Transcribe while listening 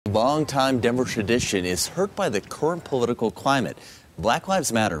longtime Denver tradition is hurt by the current political climate. Black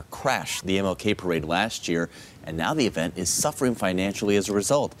Lives Matter crashed the MLK parade last year, and now the event is suffering financially as a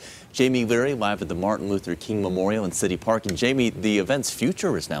result. Jamie Leary live at the Martin Luther King Memorial in City Park. And Jamie, the event's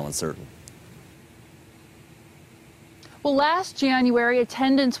future is now uncertain. Well, last January,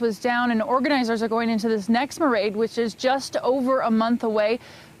 attendance was down, and organizers are going into this next Marade, which is just over a month away,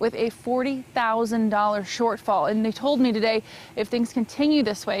 with a $40,000 shortfall. And they told me today, if things continue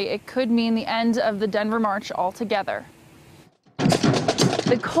this way, it could mean the end of the Denver March altogether.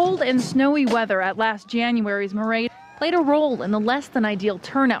 The cold and snowy weather at last January's Marade played a role in the less than ideal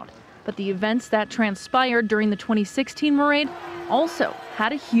turnout. But the events that transpired during the 2016 Marade also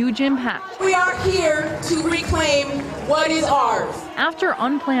had a huge impact. We are here to reclaim what is ours. After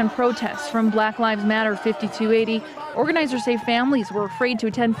unplanned protests from Black Lives Matter 5280, organizers say families were afraid to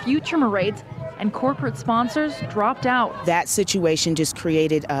attend future Marades, and corporate sponsors dropped out. That situation just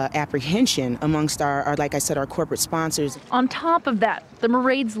created apprehension amongst our, like I said, our corporate sponsors. On top of that, the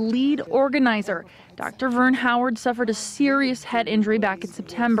Marade's lead organizer, Dr. Vern Howard, suffered a serious head injury back in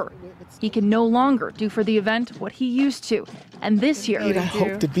September. He can no longer do for the event what he used to. And this year, I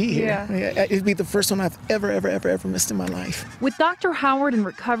hope to be here. Yeah. It'd be the first one I've ever missed in my life. With Dr. Howard in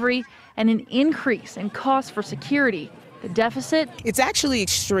recovery and an increase in costs for security, the deficit? It's actually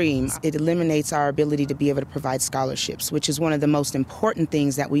extreme. It eliminates our ability to be able to provide scholarships, which is one of the most important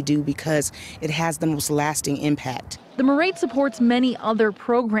things that we do because it has the most lasting impact. The Marade supports many other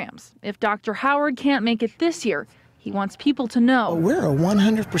programs. If Dr. Howard can't make it this year, he wants people to know. We're a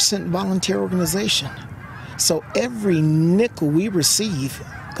 100% volunteer organization. So every nickel we receive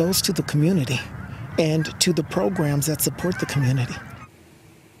goes to the community and to the programs that support the community.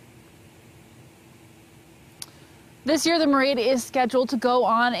 This year, the Marade is scheduled to go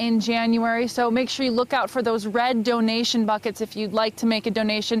on in January, so make sure you look out for those red donation buckets if you'd like to make a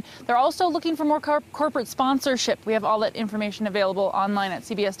donation. They're also looking for more corporate sponsorship. We have all that information available online at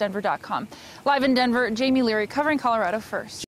cbsdenver.com. Live in Denver, Jamie Leary covering Colorado First.